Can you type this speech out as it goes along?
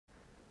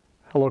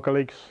Hello,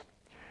 colleagues.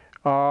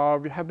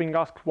 We have been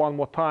asked one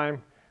more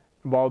time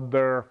about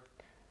the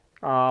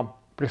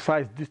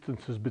precise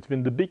distances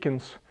between the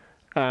beacons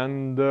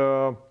and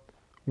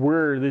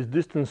where these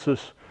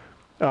distances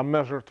are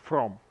measured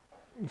from.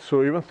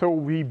 So even though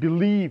we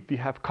believe we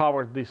have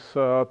covered this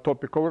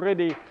topic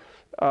already,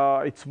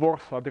 it's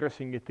worth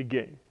addressing it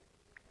again.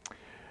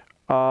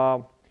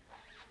 I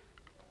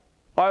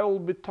will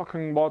be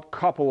talking about a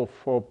couple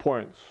of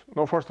points.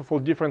 Now, first of all,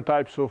 different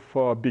types of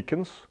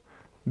beacons,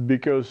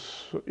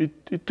 because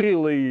it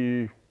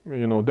really,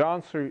 the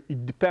answer,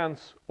 it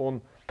depends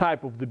on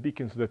type of the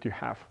beacons that you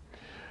have.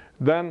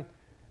 Then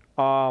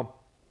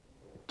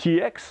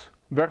TX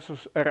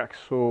versus RX,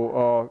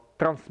 so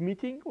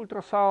transmitting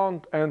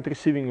ultrasound and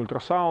receiving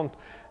ultrasound.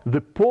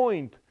 The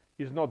point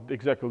is not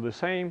exactly the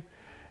same,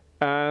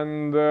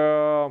 and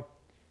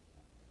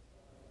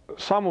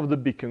some of the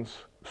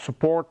beacons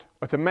support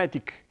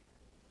automatic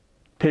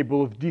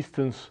table of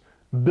distance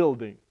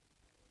building.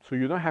 So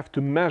you don't have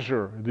to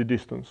measure the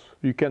distance.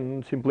 You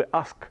can simply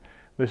ask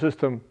the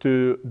system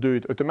to do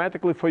it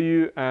automatically for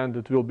you, and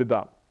it will be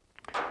done.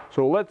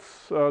 So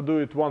let's do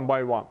it one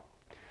by one.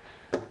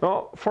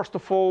 Now, first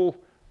of all,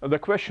 the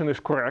question is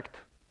correct.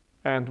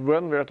 And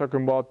when we are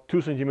talking about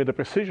 2 centimeter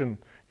precision,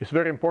 it's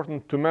very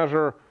important to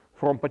measure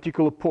from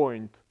particular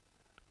point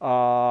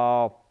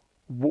what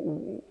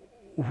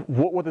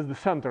is the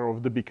center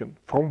of the beacon.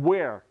 From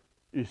where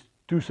is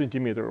 2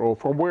 centimeter, or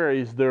from where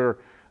is their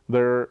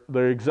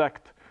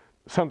exact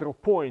central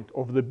point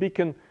of the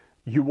beacon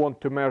you want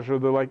to measure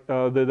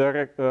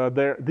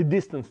the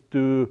distance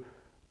to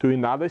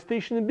another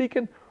stationary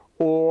beacon,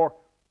 or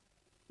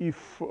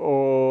if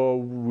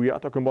we are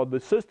talking about the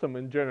system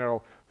in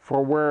general,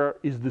 from where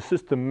is the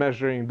system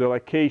measuring the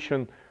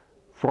location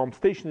from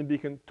stationary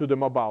beacon to the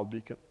mobile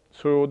beacon.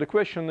 So the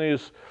question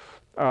is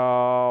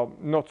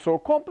not so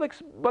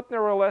complex, but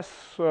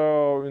nevertheless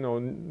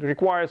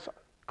requires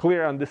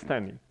clear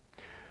understanding.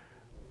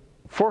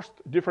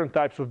 First, different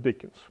types of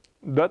beacons.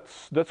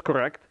 That's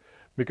correct,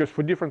 because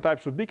for different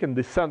types of beacon,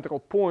 the central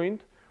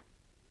point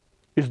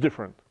is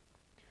different.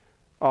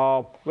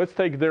 Let's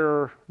take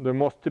the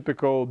most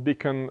typical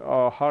beacon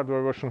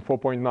hardware version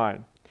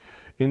 4.9.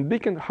 In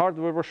beacon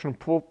hardware version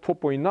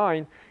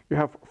 4.9, you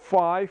have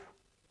 5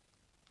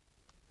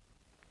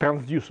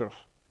 transducers.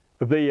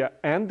 They are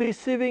and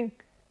receiving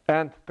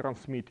and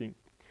transmitting.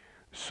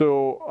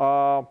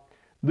 So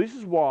this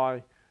is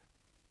why,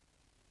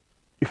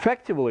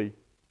 effectively,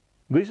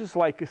 this is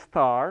like a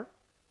star,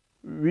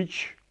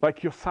 which,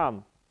 like your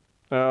sun.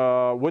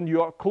 When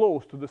you are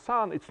close to the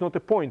sun, it's not a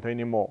point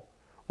anymore.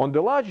 On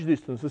the large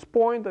distance, it's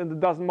point, and it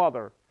doesn't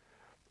matter.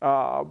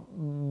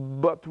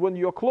 But when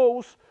you're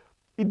close,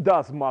 it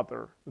does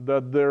matter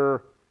that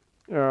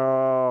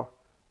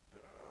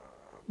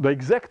the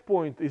exact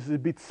point is a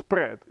bit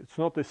spread. It's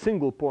not a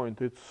single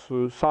point. It's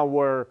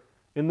somewhere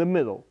in the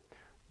middle.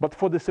 But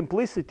for the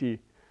simplicity,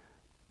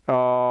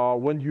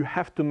 when you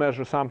have to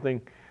measure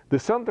something, the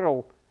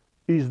central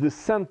is the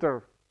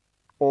center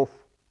of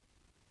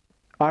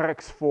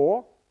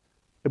RX4,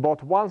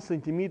 about 1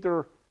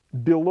 centimeter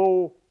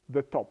below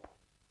the top.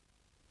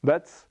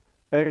 That's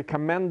a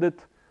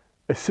recommended,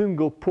 a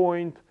single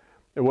point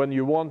when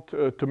you want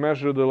to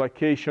measure the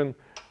location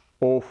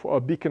of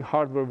a beacon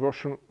hardware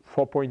version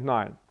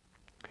 4.9.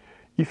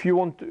 If you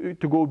want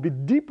to go a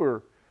bit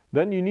deeper,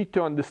 then you need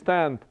to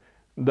understand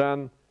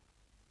then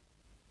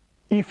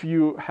if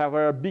you have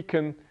a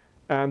beacon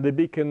and the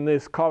beacon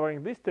is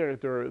covering this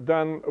territory,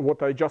 then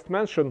what I just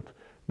mentioned,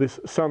 this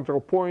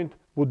central point,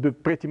 would be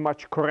pretty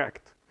much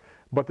correct.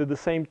 But at the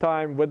same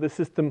time, when the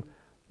system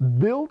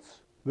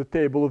builds the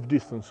table of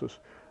distances,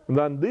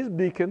 then this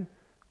beacon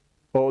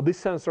or this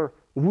sensor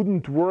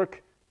wouldn't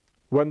work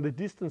when the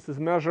distance is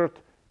measured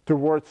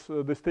towards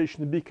the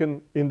stationary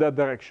beacon in that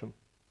direction.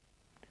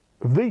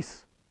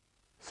 This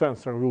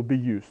sensor will be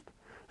used.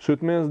 So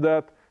it means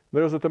that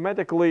there is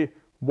automatically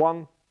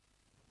 1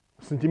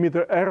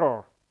 centimeter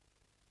error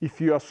if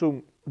you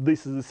assume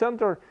this is the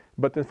center,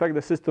 but in fact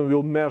the system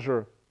will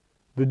measure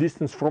the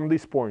distance from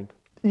this point.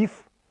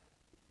 If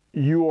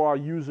you are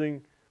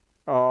using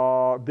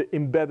the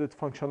embedded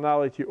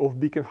functionality of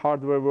beacon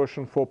hardware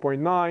version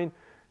 4.9,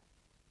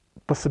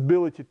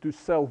 possibility to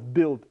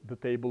self-build the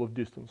table of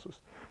distances.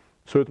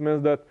 So it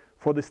means that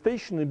for the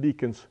stationary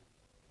beacons,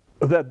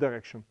 that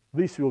direction,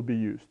 this will be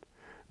used.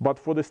 But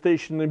for the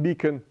stationary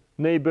beacon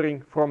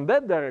neighboring from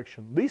that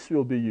direction, this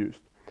will be used.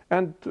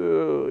 And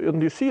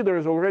you see there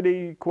is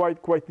already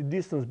quite a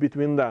distance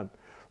between them.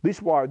 This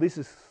is why this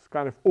is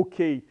kind of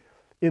okay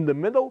in the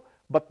middle,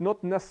 but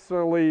not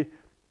necessarily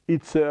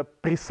it's a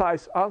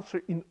precise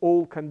answer in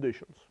all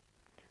conditions.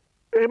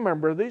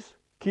 Remember this,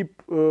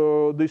 keep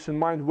this in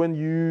mind when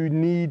you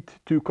need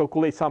to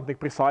calculate something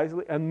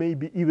precisely and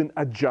maybe even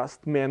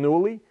adjust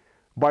manually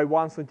by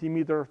 1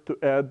 centimeter to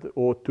add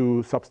or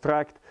to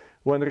subtract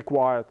when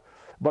required.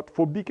 But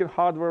for beacon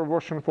hardware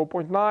version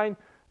 4.9,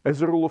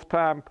 as a rule of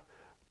thumb,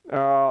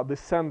 the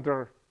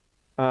center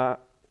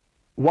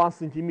 1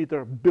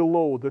 centimeter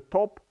below the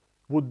top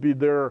would be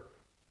their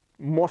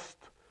most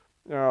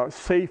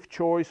safe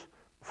choice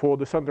for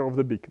the center of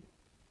the beacon.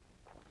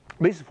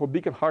 This is for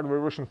beacon hardware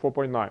version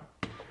 4.9.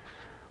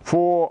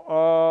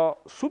 For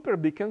super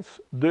beacons,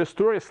 the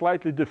story is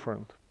slightly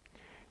different.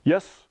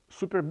 Yes,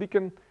 super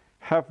beacon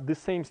have the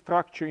same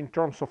structure in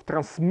terms of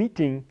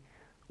transmitting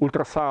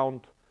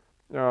ultrasound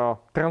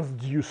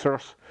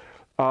transducers,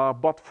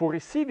 but for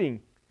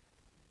receiving,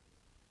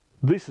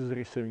 this is the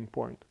receiving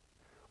point.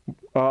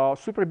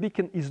 Super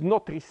beacon is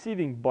not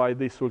receiving by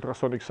these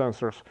ultrasonic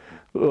sensors.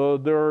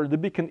 The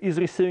beacon is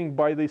receiving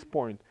by this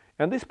point.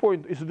 And this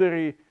point is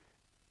very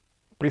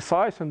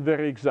precise and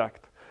very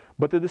exact.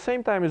 But at the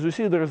same time, as you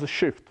see, there is a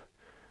shift.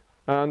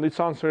 And it's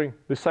answering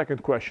the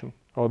second question,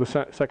 or the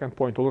second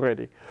point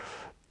already.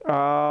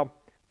 The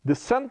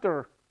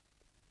center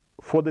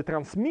for the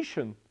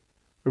transmission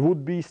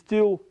would be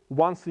still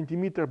 1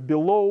 centimeter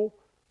below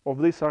of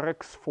this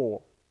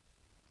RX4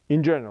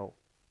 in general.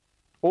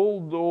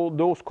 All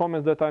those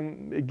comments that I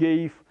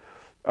gave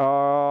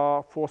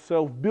for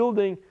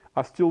self-building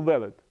are still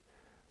valid.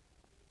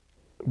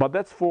 But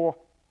that's for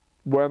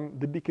when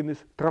the beacon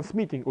is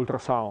transmitting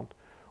ultrasound.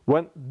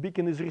 When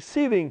beacon is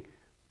receiving,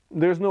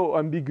 there's no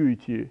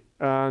ambiguity.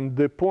 And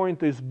the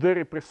point is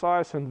very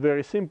precise and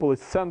very simple.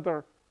 It's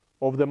center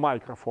of the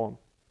microphone.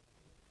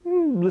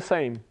 The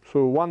same.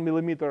 So 1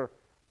 millimeter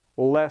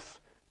or less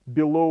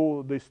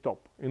below the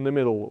stop in the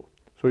middle.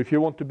 So if you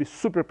want to be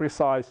super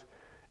precise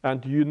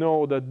and you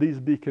know that this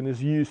beacon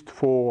is used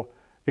for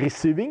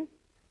receiving,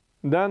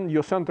 then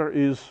your center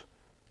is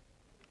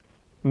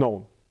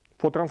known.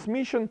 For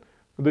transmission,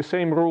 the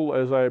same rule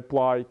as I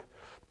applied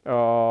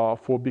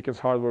for beacons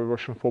hardware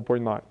version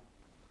 4.9.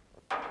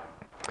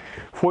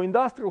 For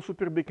industrial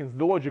super beacons,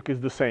 the logic is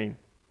the same.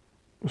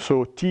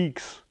 So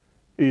TX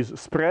is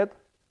spread,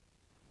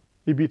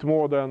 a bit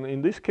more than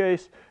in this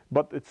case,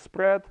 but it's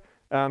spread,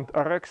 and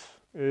RX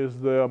is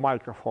the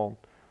microphone.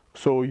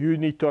 So you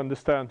need to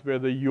understand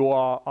whether you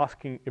are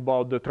asking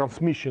about the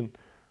transmission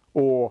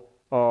or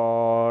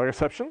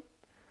reception,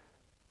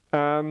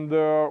 and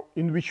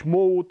in which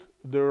mode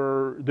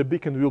the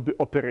beacon will be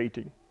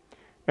operating.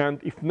 And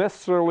if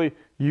necessarily,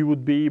 you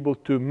would be able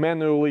to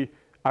manually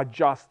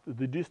adjust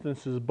the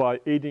distances by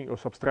adding or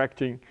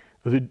subtracting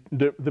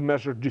the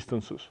measured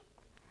distances.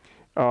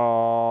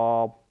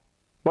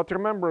 But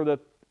remember that,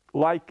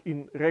 like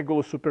in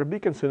regular super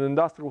beacons and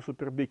industrial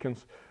super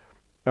beacons,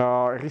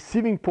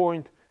 receiving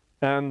point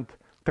and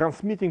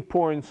transmitting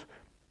points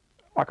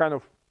are kind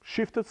of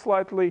shifted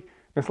slightly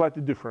and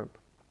slightly different.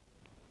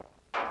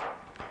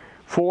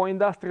 For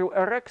industrial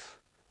RX,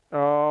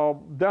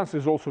 the answer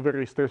is also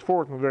very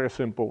straightforward and very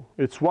simple.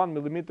 It's 1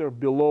 millimeter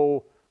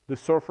below the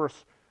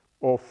surface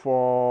of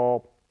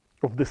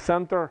the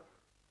center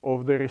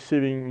of the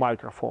receiving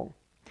microphone.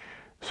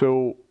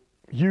 So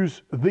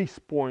use this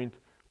point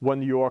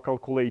when you are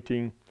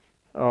calculating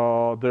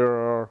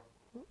the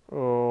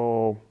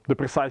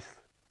precise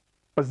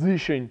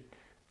position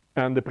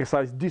and the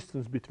precise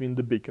distance between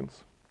the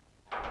beacons.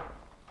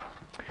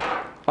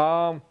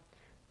 Then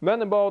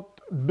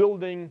about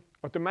building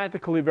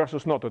automatically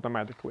versus not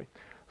automatically.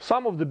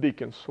 Some of the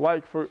beacons,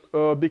 like for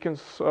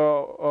beacons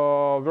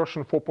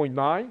version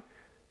 4.9,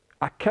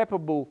 are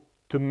capable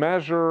to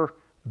measure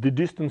the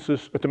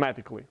distances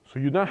automatically. So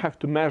you don't have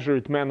to measure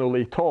it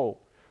manually at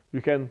all.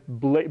 You can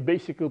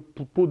basically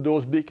put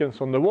those beacons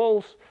on the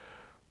walls,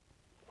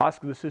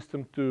 ask the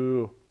system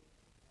to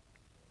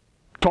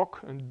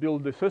talk and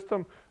build the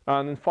system,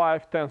 and in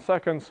 5-10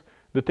 seconds,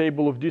 the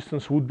table of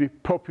distance would be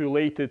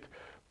populated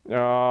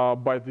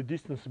by the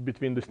distance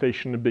between the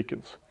station and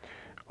beacons.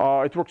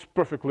 It works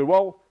perfectly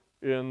well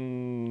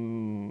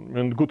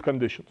in good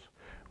conditions.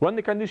 When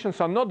the conditions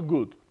are not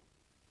good,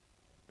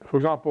 for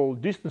example,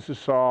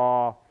 distances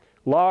are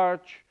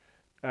large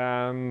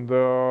and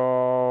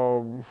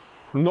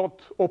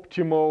not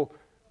optimal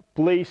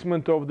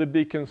placement of the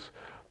beacons,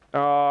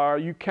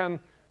 you can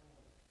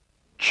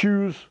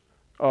choose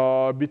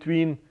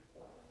between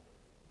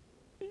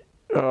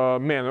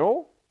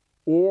manual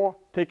or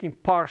taking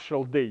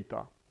partial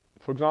data.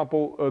 For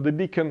example, the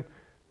beacon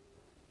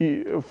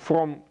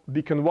from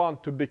beacon 1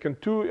 to beacon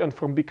 2 and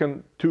from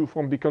beacon 2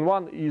 from beacon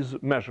 1 is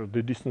measured.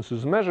 The distance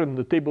is measured and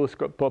the table is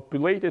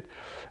populated,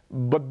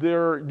 but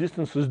their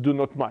distances do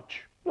not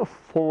match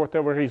for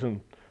whatever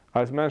reason.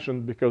 As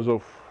mentioned, because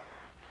of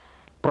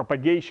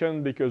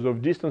propagation, because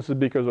of distances,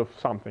 because of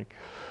something.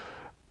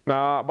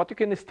 But you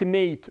can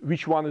estimate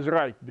which one is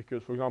right,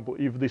 because, for example,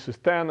 if this is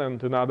 10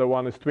 and another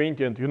one is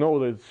 20, and you know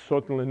that it's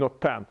certainly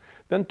not 10,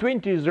 then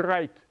 20 is the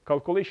right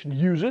calculation,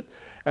 use it,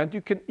 and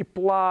you can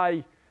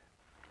apply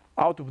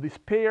out of this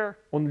pair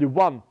only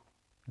one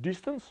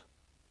distance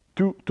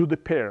to the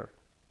pair.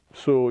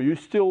 So you're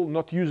still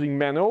not using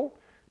manual,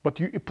 but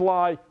you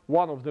apply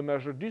one of the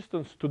measured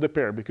distance to the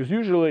pair, because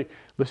usually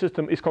the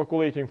system is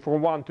calculating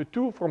from 1 to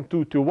 2, from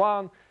 2 to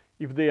 1.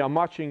 If they are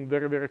matching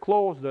very, very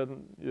close,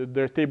 then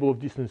their table of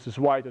distance is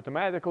white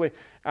automatically,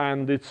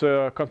 and it's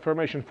a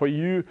confirmation for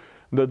you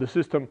that the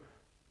system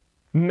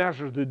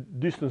measured the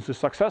distances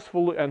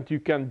successfully, and you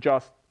can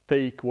just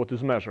take what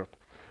is measured.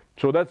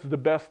 So that's the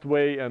best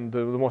way and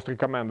the most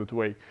recommended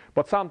way.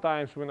 But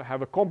sometimes when you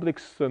have a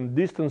complex and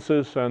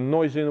distances and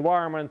noisy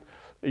environment,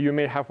 you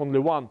may have only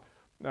one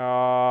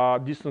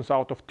distance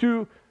out of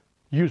 2,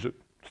 use it.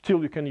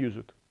 Still you can use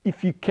it.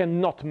 If you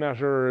cannot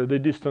measure the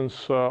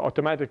distance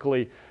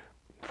automatically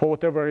for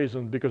whatever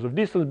reason, because of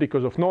distance,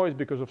 because of noise,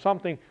 because of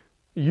something,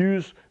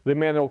 use the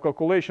manual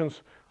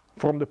calculations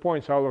from the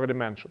points I already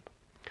mentioned.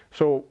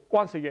 So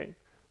once again,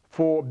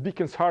 for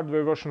beacons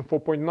hardware version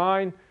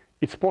 4.9,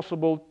 it's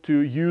possible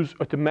to use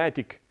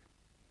automatic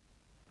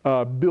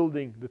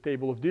building the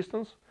table of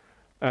distance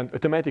and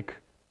automatic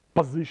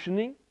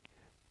positioning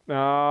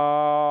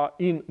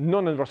in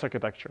non-inverse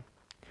architecture.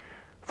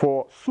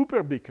 For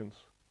super beacons,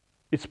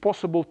 it's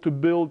possible to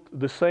build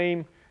the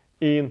same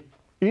in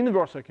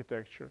inverse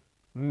architecture,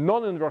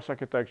 non-inverse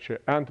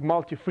architecture, and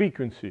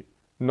multi-frequency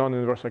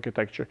non-inverse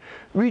architecture,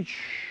 which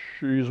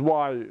is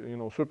why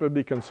super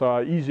beacons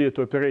are easier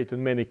to operate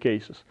in many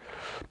cases.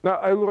 Now,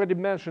 I already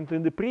mentioned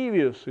in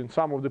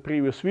some of the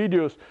previous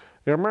videos,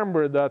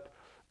 remember that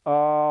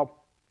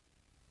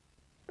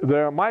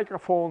the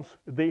microphones,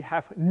 they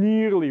have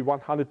nearly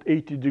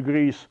 180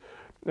 degrees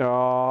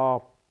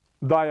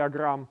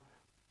diagram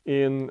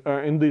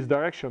in this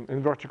direction,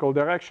 in vertical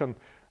direction,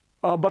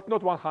 but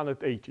not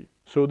 180.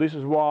 So this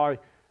is why,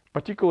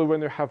 particularly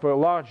when you have a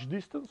large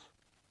distance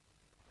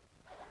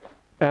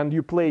and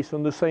you place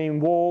on the same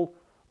wall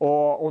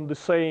or on the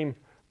same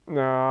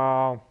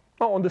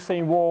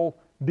wall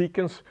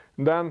beacons,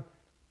 then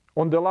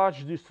on the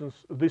large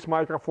distance, these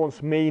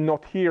microphones may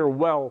not hear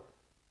well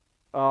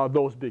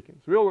those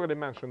beacons. We already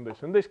mentioned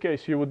this. In this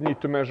case, you would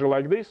need to measure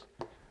like this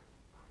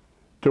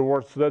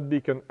towards that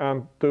beacon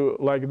and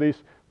like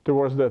this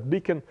towards that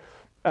beacon,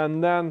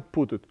 and then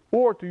put it,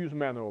 or to use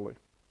manually,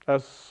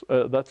 as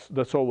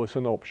that's always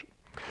an option.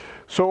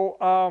 So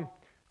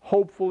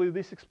hopefully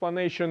this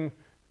explanation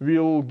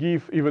will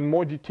give even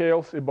more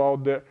details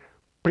about the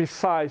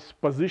precise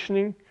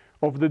positioning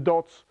of the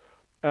dots,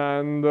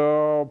 and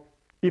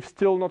if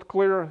still not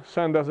clear,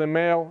 send us a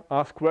mail,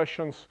 ask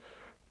questions.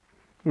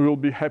 We will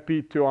be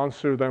happy to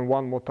answer them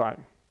one more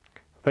time.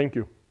 Thank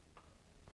you.